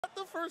that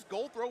the first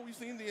gold throw we've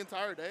seen the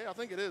entire day? I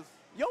think it is.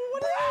 Yo,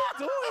 what are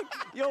you doing?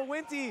 Yo,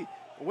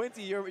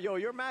 Winty,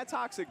 you're mad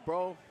toxic,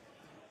 bro.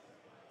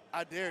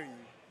 I dare you.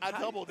 I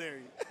double dare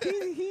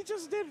you. he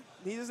just did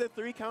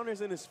 3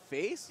 counters in his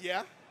face?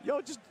 Yeah.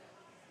 Yo, just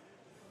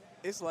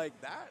it's like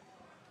that.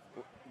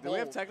 Do we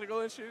have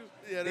technical issues?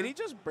 Yeah. Did he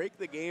just break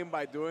the game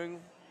by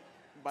doing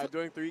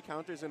 3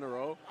 counters in a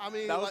row? I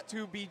mean, that was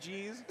 2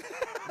 BGs.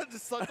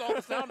 Just sucked all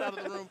the sound out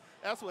of the room.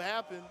 That's what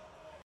happened.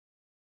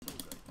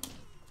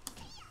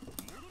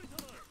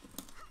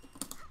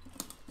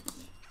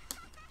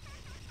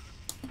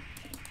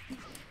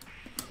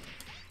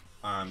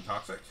 I'm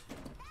toxic.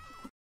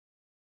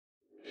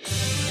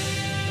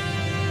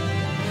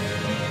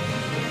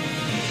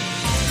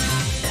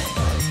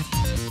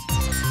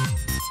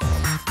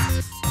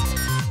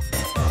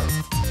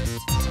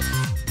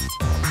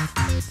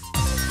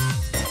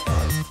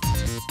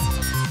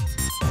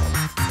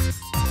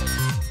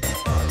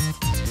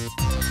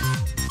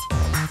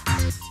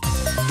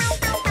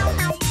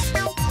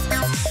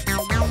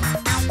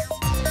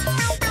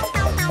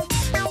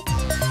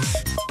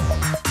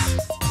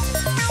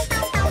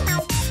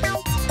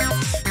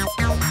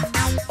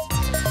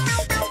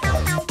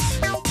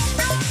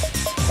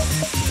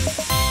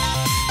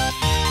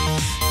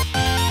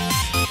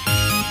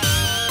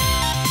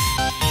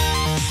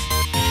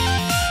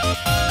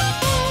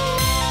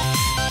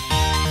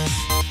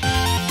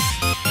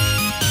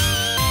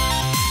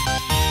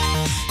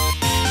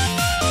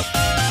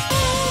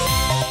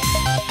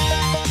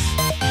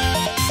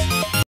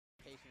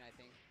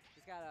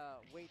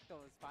 Wait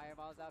those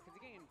fireballs out because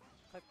you're getting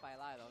clipped by a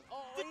lot of those.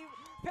 Oh, he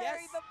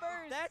parried the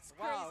burst! That's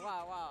crazy.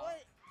 Wow.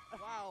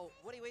 What? Wow.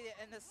 What a way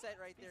to end the set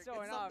right there. He's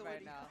showing off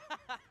right now.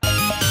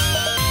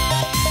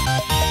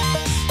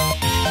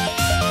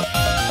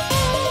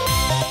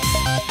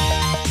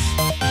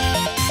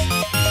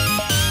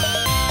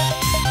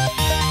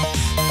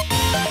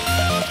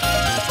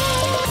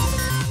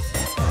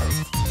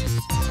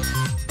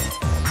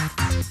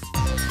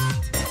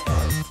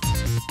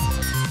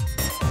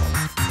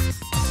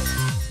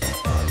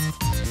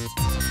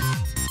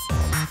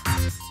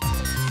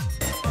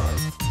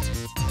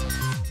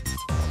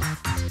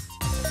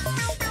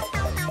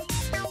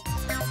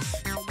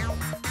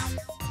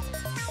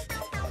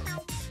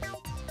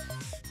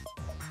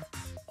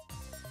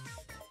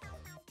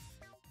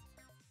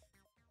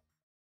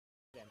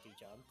 Empty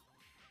jump.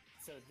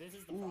 So this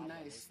is the problem.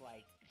 Nice. It's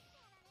like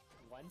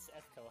once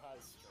F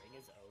Koha's string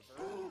is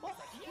over, it's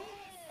like, yes!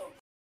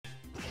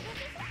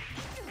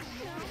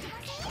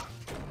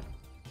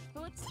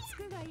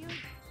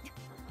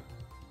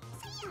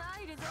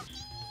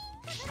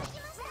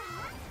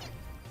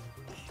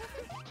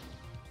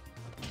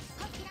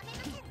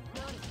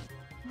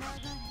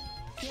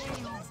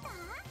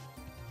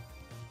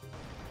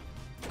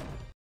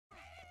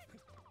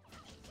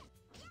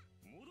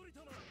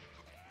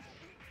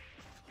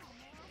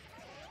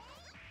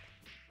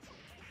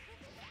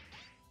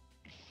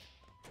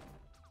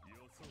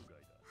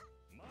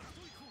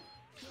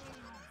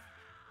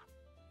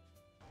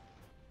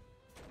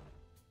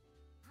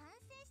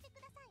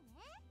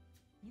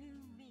 You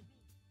win.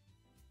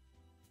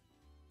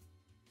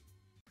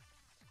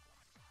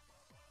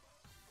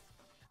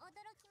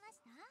 驚きまし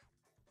た？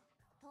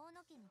遠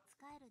野家に仕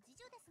える侍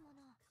女ですも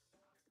の。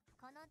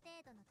この程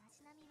度のた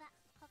しなみは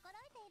心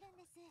得ているん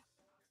です。